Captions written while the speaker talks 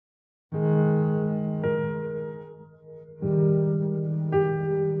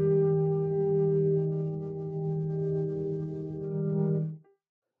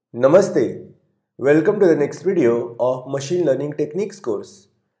Namaste. Welcome to the next video of Machine Learning Techniques course.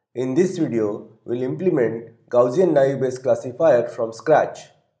 In this video, we'll implement Gaussian naive-Bayes classifier from scratch.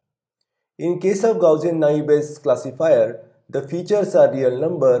 In case of Gaussian naive-Bayes classifier, the features are real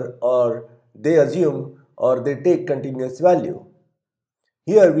number or they assume or they take continuous value.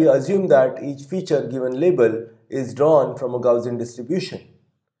 Here we assume that each feature given label is drawn from a Gaussian distribution.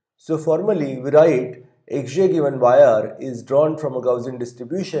 So formally we write xj given yr is drawn from a Gaussian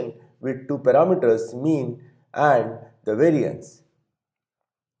distribution with two parameters, mean and the variance.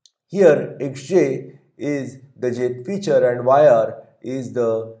 Here xj is the jth feature and yr is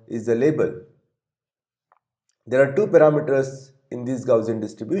the label. There are two parameters in this Gaussian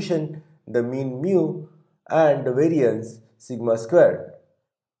distribution, the mean mu and the variance sigma squared.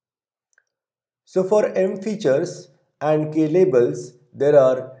 So for m features and k labels, there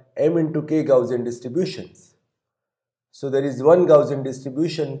are m into k Gaussian distributions. So there is one Gaussian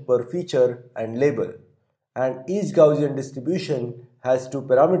distribution per feature and label, and each Gaussian distribution has two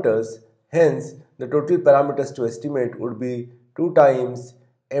parameters, hence the total parameters to estimate would be 2 times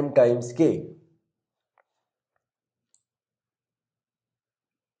m times k.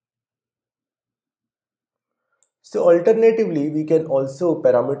 So alternatively, we can also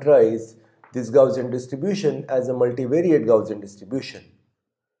parameterize this Gaussian distribution as a multivariate Gaussian distribution.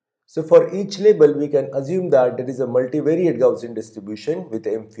 So for each label, we can assume that there is a multivariate Gaussian distribution with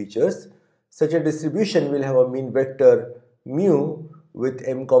m features. Such a distribution will have a mean vector mu with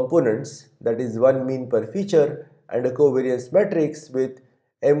m components, that is one mean per feature, and a covariance matrix with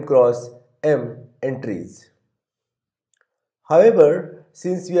m cross m entries. However,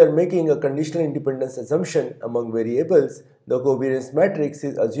 since we are making a conditional independence assumption among variables, the covariance matrix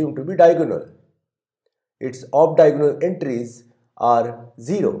is assumed to be diagonal. Its off-diagonal entries are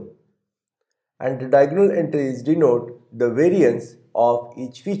 0. And the diagonal entries denote the variance of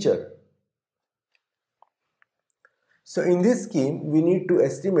each feature. So in this scheme, we need to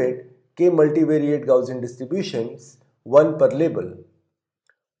estimate k multivariate Gaussian distributions, one per label.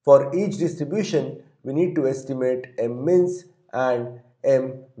 For each distribution, we need to estimate m means and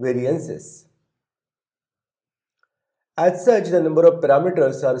m variances. As such, the number of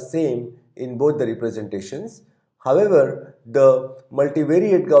parameters are same in both the representations. However, the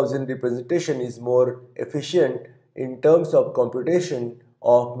multivariate Gaussian representation is more efficient in terms of computation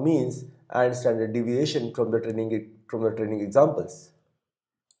of means and standard deviation from the training examples.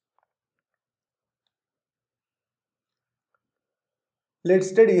 Let's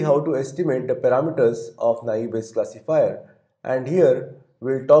study how to estimate the parameters of naive-Bayes classifier, and here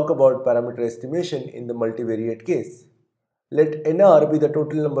we'll talk about parameter estimation in the multivariate case. Let nr be the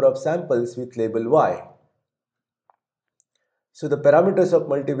total number of samples with label y. So the parameters of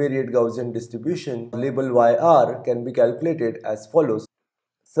multivariate Gaussian distribution label yr can be calculated as follows.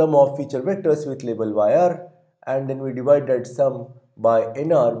 Sum of feature vectors with label yr, and then we divide that sum by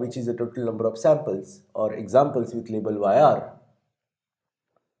nr, which is the total number of samples or examples with label yr.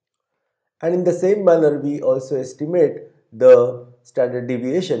 And in the same manner, we also estimate the standard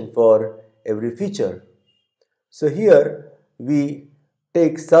deviation for every feature. So here we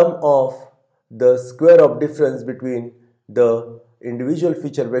take sum of the square of difference between the individual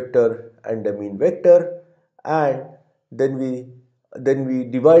feature vector and the mean vector, and then we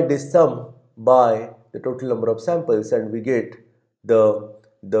divide this sum by the total number of samples, and we get the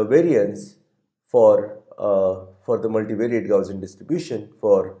variance for the multivariate Gaussian distribution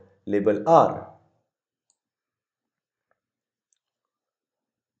for label r.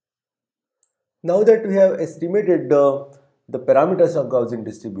 Now that we have estimated the parameters of Gaussian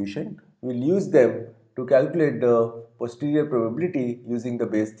distribution, we'll use them to calculate the posterior probability using the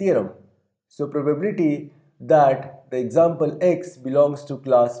Bayes theorem. So probability that the example x belongs to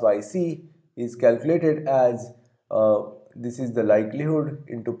class yc is calculated as this is the likelihood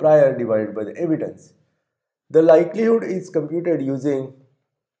into prior divided by the evidence. The likelihood is computed using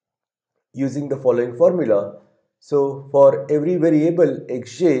the following formula. So for every variable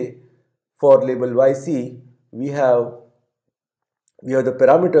xj for label yc, we have the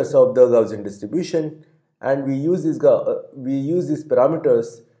parameters of the Gaussian distribution, and we use these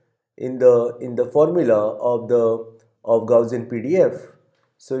parameters in the formula of Gaussian PDF.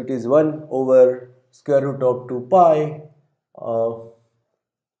 So it is 1 over square root of 2 pi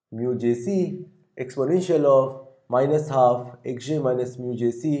mu jc exponential of minus half xj minus mu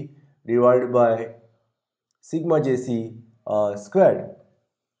jc divided by sigma jc squared.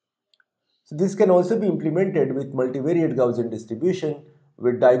 So this can also be implemented with multivariate Gaussian distribution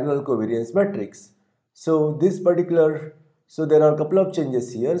with diagonal covariance matrix. So there are a couple of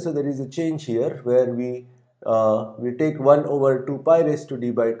changes here. So there is a change here where we we take 1 over 2 pi raised to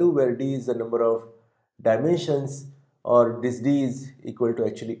d by 2, where d is the number of dimensions, or this d is equal to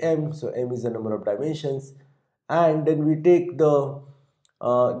actually m, so m is the number of dimensions, and then we take the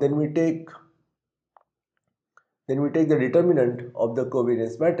the determinant of the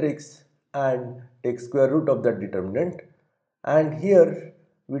covariance matrix and take square root of that determinant, and here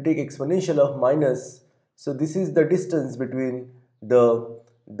we take exponential of minus. So this is the distance between the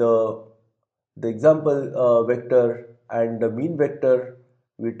example vector and the mean vector.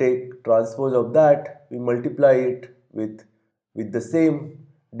 We take transpose of that, we multiply it with the same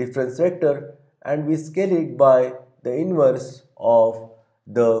difference vector, and we scale it by the inverse of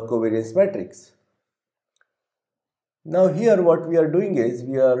the covariance matrix. Now here what we are doing is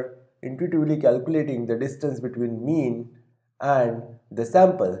we are intuitively calculating the distance between mean and the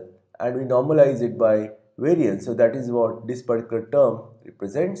sample, and we normalize it by variance. So that is what this particular term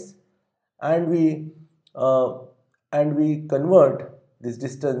represents, and we convert this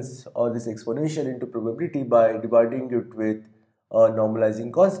distance or this exponential into probability by dividing it with a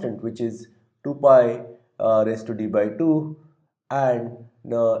normalizing constant, which is 2 pi raised to d by 2, and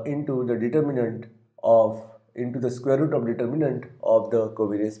into the determinant of into the square root of determinant of the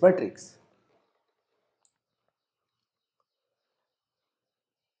covariance matrix.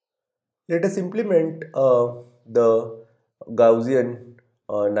 Let us implement the Gaussian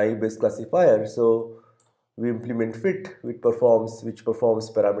naive Bayes classifier. So we implement fit, which performs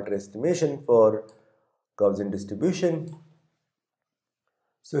parameter estimation for Gaussian distribution.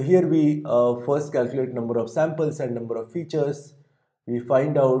 So here we first calculate number of samples and number of features. We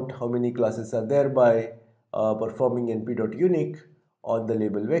find out how many classes are there by performing np.unique on the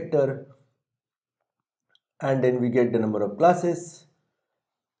label vector, and then we get the number of classes,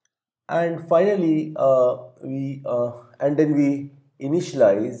 and finally we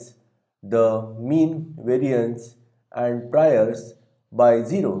initialize the mean, variance and priors by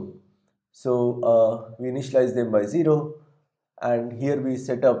 0. So we initialize them by 0, and here we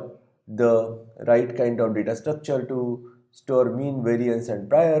set up the right kind of data structure to store mean, variance and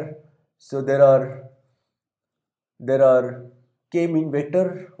prior. So there are k mean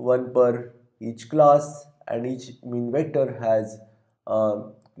vector, one per each class, and each mean vector has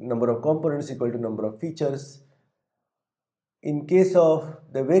number of components equal to number of features. In case of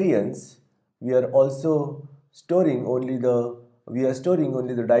the variance, we are also storing only the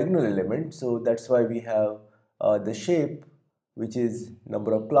diagonal element, so that's why we have the shape, which is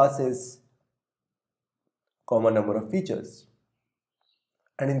number of classes comma number of features.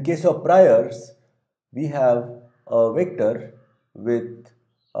 And in case of priors, we have a vector with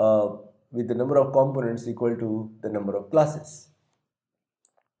the number of components equal to the number of classes.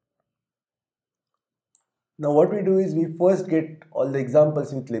 Now what we do is we first get all the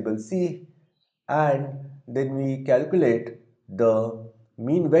examples with label C, and then we calculate the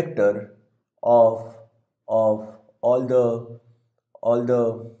mean vector of all the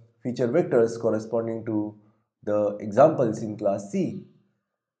feature vectors corresponding to the examples in class C,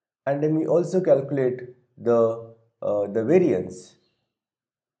 and then we also calculate the variance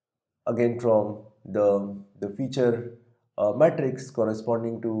again from the feature matrix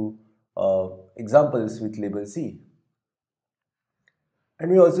corresponding to examples with label C, and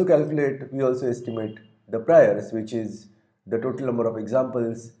we also estimate the priors, which is the total number of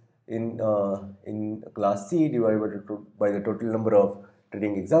examples in class C divided by the total number of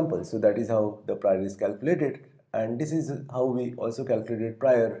training examples. So that is how the prior is calculated, and this is how we also calculated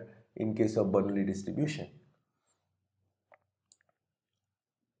prior in case of Bernoulli distribution.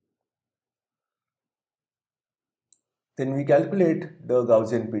 Then we calculate the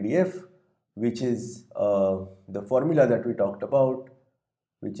Gaussian PDF, which is the formula that we talked about,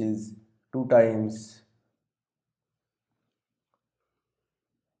 which is 2 times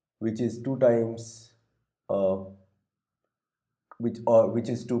which is 2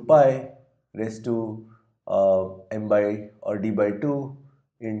 pi raised to m by or d by 2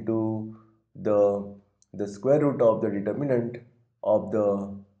 into the square root of the determinant of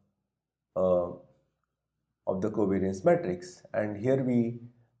the covariance matrix, and here we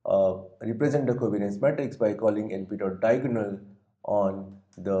represent the covariance matrix by calling np.diagonal on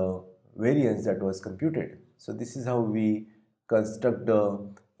the variance that was computed. So this is how we construct the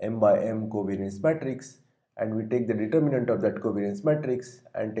m by m covariance matrix, and we take the determinant of that covariance matrix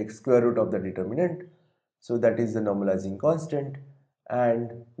and take square root of the determinant. So that is the normalizing constant,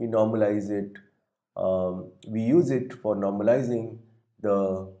 and we normalize it. We use it for normalizing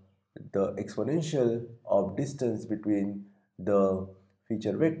the exponential of distance between the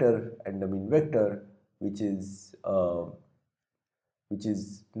feature vector and the mean vector, which is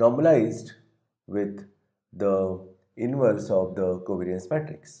normalized with the inverse of the covariance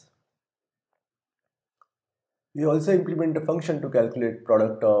matrix. We also implement a function to calculate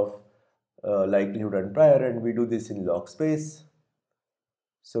product of likelihood and prior, and we do this in log space.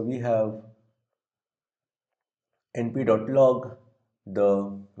 So we have np.log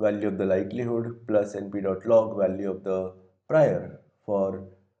the value of the likelihood plus np.log value of the prior for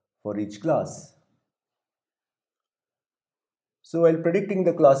each class. So while predicting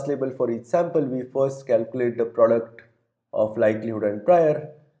the class label for each sample, we first calculate the product of likelihood and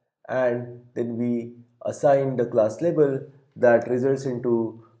prior, and then we assign the class label that results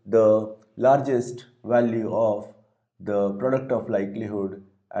into the largest value of the product of likelihood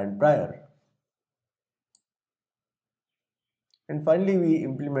and prior. And finally, we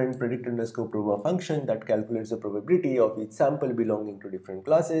implement predict underscore proba function that calculates the probability of each sample belonging to different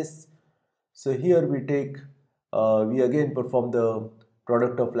classes. So here we take, we again perform the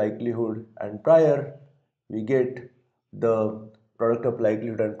product of likelihood and prior. We get the product of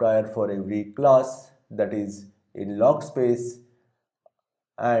likelihood and prior for every class, that is in log space.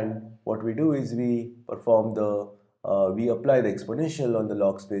 And what we do is we perform the, we apply the exponential on the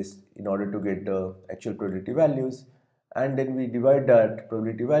log space in order to get the actual probability values. And then we divide that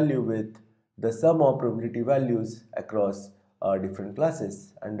probability value with the sum of probability values across different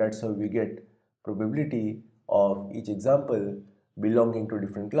classes, and that's how we get probability of each example belonging to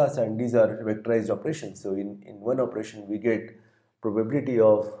different class. And these are vectorized operations, so in one operation we get probability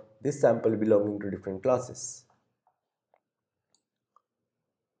of this sample belonging to different classes.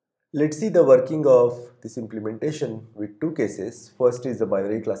 Let's see the working of this implementation with two cases. First is the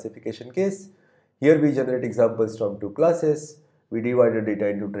binary classification case. Here we generate examples from two classes. We divide the data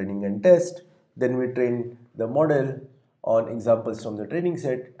into training and test. Then we train the model on examples from the training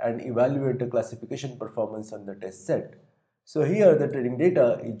set and evaluate the classification performance on the test set. So here the training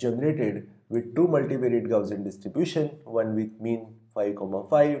data is generated with two multivariate Gaussian distribution, one with mean 5,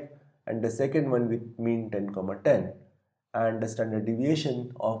 5 and the second one with mean 10, 10, and the standard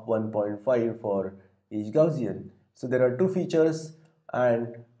deviation of 1.5 for each Gaussian. So there are two features,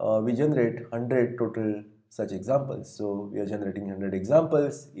 and we generate 100 total such examples. So we are generating 100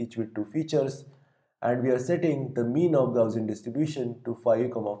 examples, each with two features, and we are setting the mean of Gaussian distribution to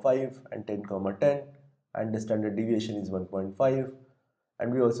 5, 5 and 10, 10, and the standard deviation is 1.5,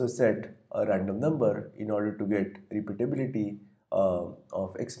 and we also set a random number in order to get repeatability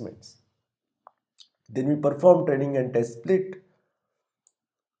of experiments. Then we perform training and test split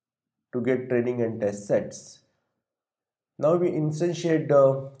to get training and test sets. Now we instantiate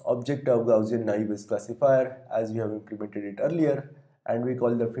the object of Gaussian naive classifier as we have implemented it earlier, and we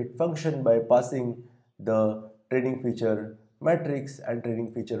call the fit function by passing the training feature matrix and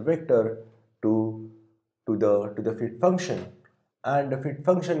training feature vector to the fit function, and the fit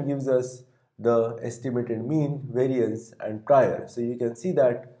function gives us the estimated mean, variance and prior. So you can see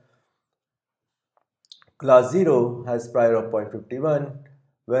that class 0 has prior of 0.51,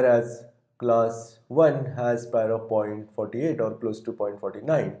 whereas class 1 has prior of 0.48 or close to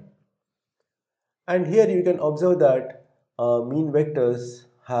 0.49. And here you can observe that mean vectors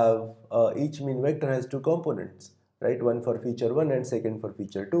have, each mean vector has two components, right? One for feature 1 and second for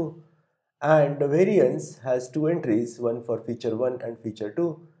feature 2. And the variance has two entries, one for feature 1 and feature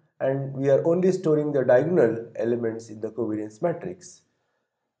 2. And we are only storing the diagonal elements in the covariance matrix.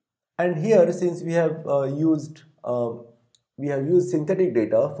 And here, since we have used synthetic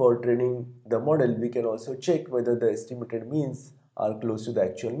data for training the model, we can also check whether the estimated means are close to the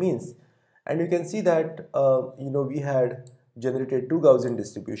actual means. And you can see that we had generated two Gaussian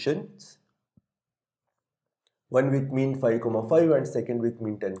distributions, one with mean 5, 5 and second with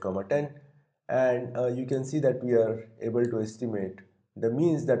mean 10, 10. And you can see that we are able to estimate the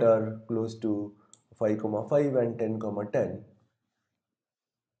means that are close to 5, 5 and 10, 10.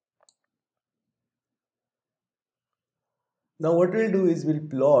 Now what we'll do is we'll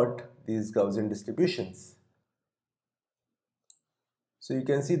plot these Gaussian distributions. So you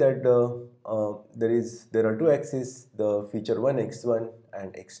can see that there are two axes, the feature 1 x1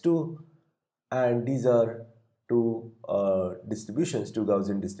 and x2, and these are two distributions, two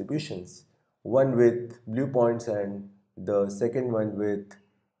Gaussian distributions, one with blue points and the second one with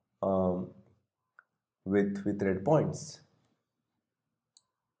red points.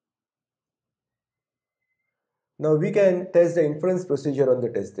 Now we can test the inference procedure on the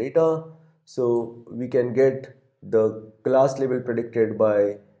test data. So we can get the class label predicted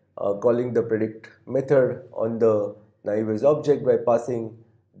by calling the predict method on the naive object by passing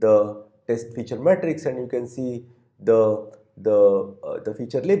the test feature matrix, and you can see the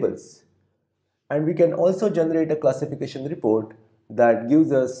feature labels. And we can also generate a classification report that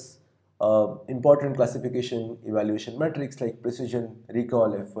gives us important classification evaluation metrics like precision,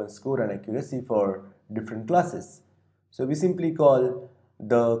 recall, F1 score and accuracy for different classes. So we simply call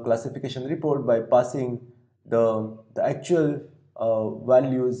the classification report by passing the actual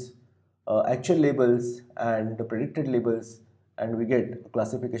values, actual labels and the predicted labels, and we get a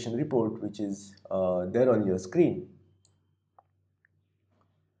classification report which is there on your screen.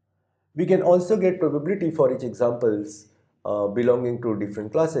 We can also get probability for each examples belonging to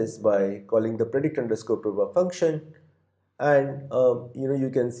different classes by calling the predict underscore proba function, and you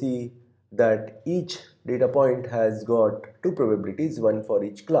can see that each data point has got two probabilities, one for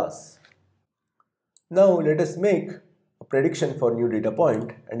each class. Now let us make a prediction for new data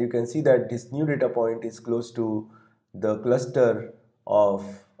point, and you can see that this new data point is close to the cluster of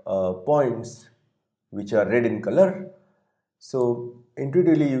points which are red in color. So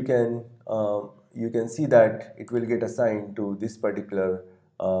intuitively you can see that it will get assigned to this particular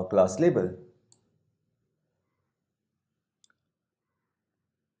class label.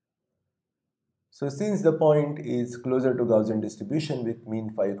 So since the point is closer to Gaussian distribution with mean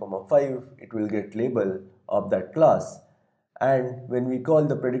 5,5, it will get label of that class. And when we call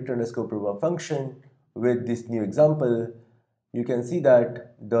the predict underscore proba function with this new example, you can see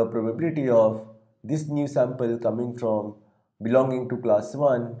that the probability of this new sample coming from belonging to class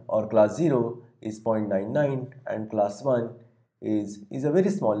 1 or class 0 is 0.99, and class 1 is a very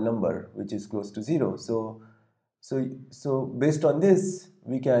small number which is close to 0. So based on this,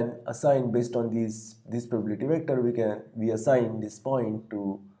 we can assign, based on this probability vector, we assign this point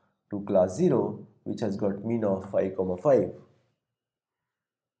to class 0 which has got mean of 5,5.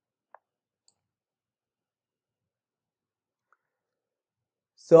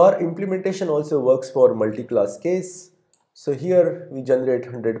 So our implementation also works for multi-class case. So here we generate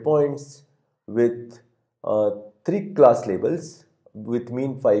 100 points with 3 class labels with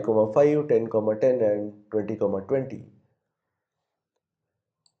mean 5,5, 10,10 and 20,20.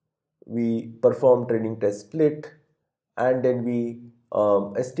 We perform training test split, and then we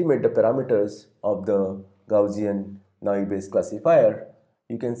estimate the parameters of the Gaussian naive Bayes classifier.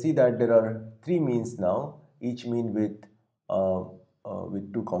 You can see that there are 3 means now, each mean with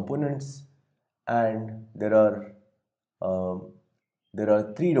 2 components, and there are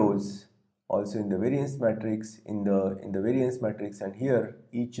 3 rows also in the variance matrix, in the variance matrix, and here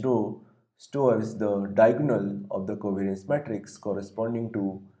each row stores the diagonal of the covariance matrix corresponding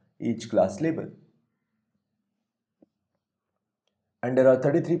to each class label. And there are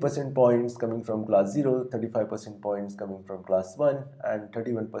 33% points coming from class 0, 35% points coming from class 1 and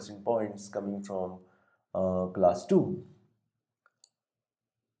 31% points coming from class 2.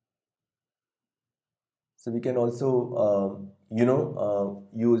 So we can also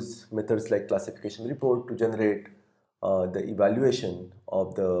use methods like classification report to generate the evaluation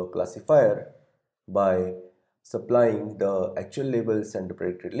of the classifier by supplying the actual labels and the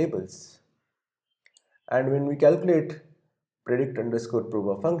predicted labels. And when we calculate predict underscore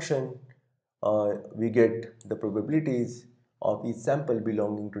proba function, we get the probabilities of each sample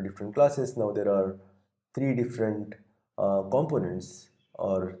belonging to different classes. Now there are 3 different components,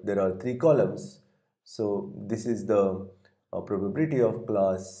 or there are 3 columns. So this is the probability of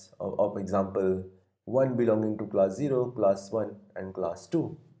class of example 1 belonging to class 0, class 1 and class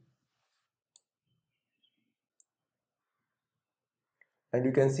 2. And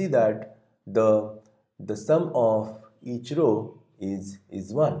you can see that the sum of each row is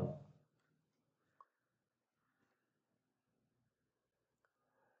 1.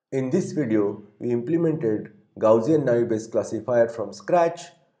 In this video, we implemented Gaussian naive Bayes classifier from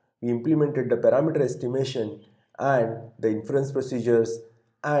scratch. We implemented the parameter estimation and the inference procedures,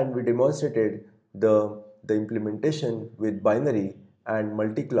 and we demonstrated the implementation with binary and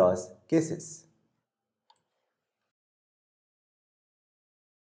multi-class cases.